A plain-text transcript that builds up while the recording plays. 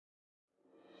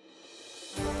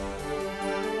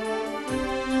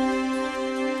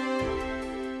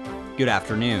Good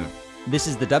afternoon. This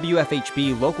is the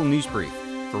WFHB local news brief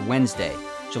for Wednesday,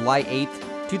 July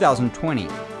 8th, 2020.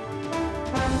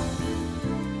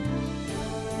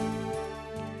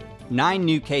 9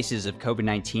 new cases of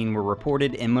COVID-19 were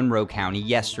reported in Monroe County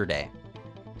yesterday.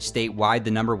 Statewide,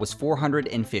 the number was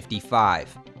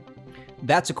 455.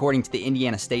 That's according to the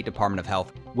Indiana State Department of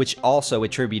Health, which also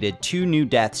attributed 2 new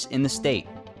deaths in the state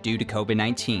due to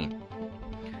COVID-19.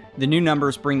 The new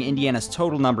numbers bring Indiana's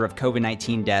total number of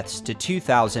COVID-19 deaths to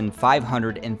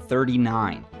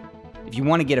 2,539. If you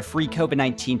want to get a free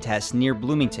COVID-19 test near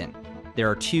Bloomington, there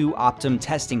are 2 Optum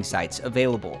testing sites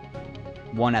available.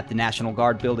 One at the National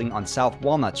Guard building on South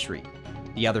Walnut Street.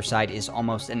 The other site is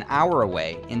almost an hour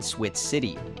away in Switz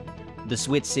City. The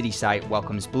Switz City site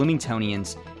welcomes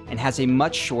Bloomingtonians and has a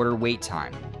much shorter wait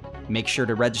time. Make sure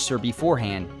to register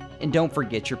beforehand and don't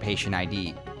forget your patient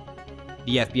ID.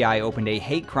 The FBI opened a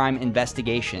hate crime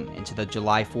investigation into the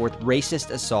July 4th racist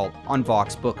assault on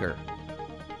Vox Booker.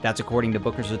 That's according to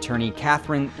Booker's attorney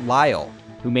Catherine Lyle,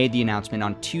 who made the announcement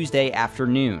on Tuesday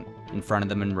afternoon in front of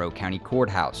the Monroe County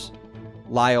Courthouse.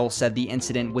 Lyle said the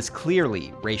incident was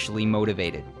clearly racially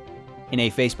motivated. In a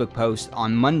Facebook post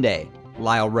on Monday,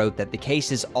 Lyle wrote that the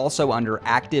case is also under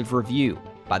active review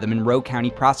by the Monroe County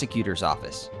Prosecutor's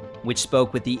Office, which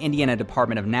spoke with the Indiana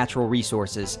Department of Natural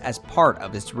Resources as part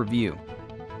of its review.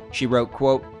 She wrote,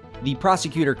 quote, "The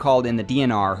prosecutor called in the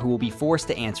DNR who will be forced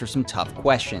to answer some tough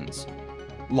questions."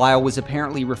 Lyle was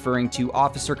apparently referring to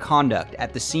officer conduct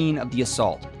at the scene of the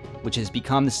assault, which has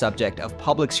become the subject of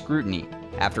public scrutiny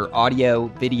after audio,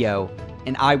 video,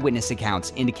 and eyewitness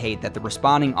accounts indicate that the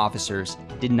responding officers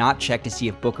did not check to see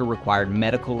if Booker required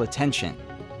medical attention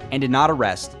and did not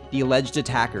arrest the alleged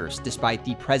attackers despite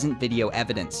the present video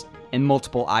evidence and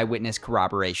multiple eyewitness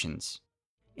corroborations.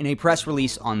 In a press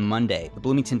release on Monday, the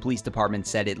Bloomington Police Department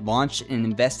said it launched an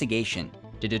investigation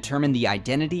to determine the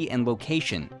identity and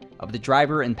location of the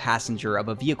driver and passenger of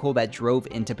a vehicle that drove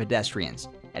into pedestrians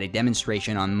at a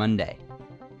demonstration on Monday.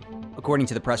 According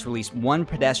to the press release, 1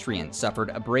 pedestrian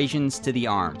suffered abrasions to the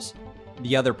arms.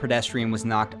 The other pedestrian was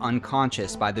knocked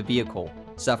unconscious by the vehicle,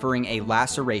 suffering a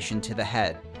laceration to the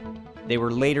head. They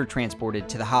were later transported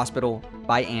to the hospital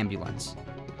by ambulance.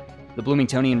 The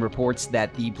Bloomingtonian reports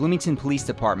that the Bloomington Police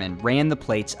Department ran the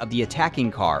plates of the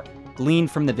attacking car gleaned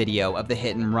from the video of the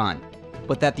hit and run,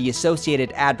 but that the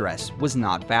associated address was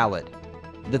not valid.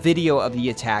 The video of the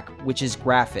attack, which is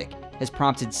graphic, has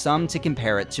prompted some to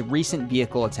compare it to recent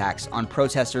vehicle attacks on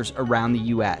protesters around the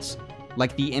U.S.,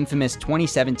 like the infamous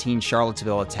 2017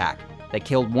 Charlottesville attack that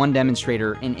killed 1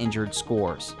 demonstrator and injured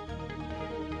scores.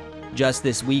 Just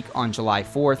this week, on July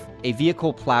 4th, a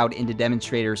vehicle plowed into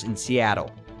demonstrators in Seattle.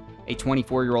 A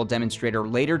 24-year-old demonstrator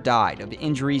later died of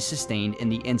injuries sustained in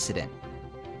the incident.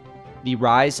 The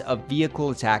rise of vehicle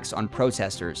attacks on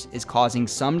protesters is causing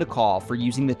some to call for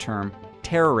using the term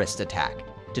terrorist attack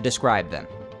to describe them.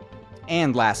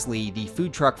 And lastly, the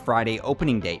Food Truck Friday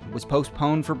opening date was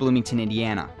postponed for Bloomington,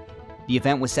 Indiana. The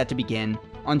event was set to begin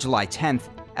on July 10th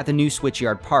at the new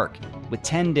Switchyard Park with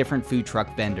 10 different food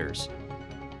truck vendors.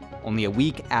 Only a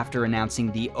week after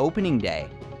announcing the opening day,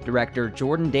 Director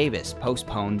Jordan Davis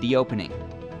postponed the opening.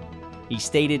 He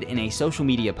stated in a social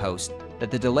media post that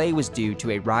the delay was due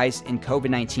to a rise in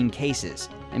COVID-19 cases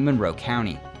in Monroe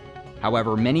County.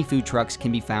 However, many food trucks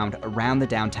can be found around the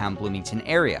downtown Bloomington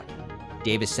area.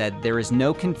 Davis said there is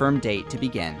no confirmed date to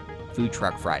begin Food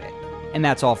Truck Friday. And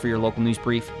that's all for your local news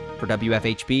brief. For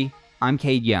WFHB, I'm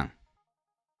Cade Young.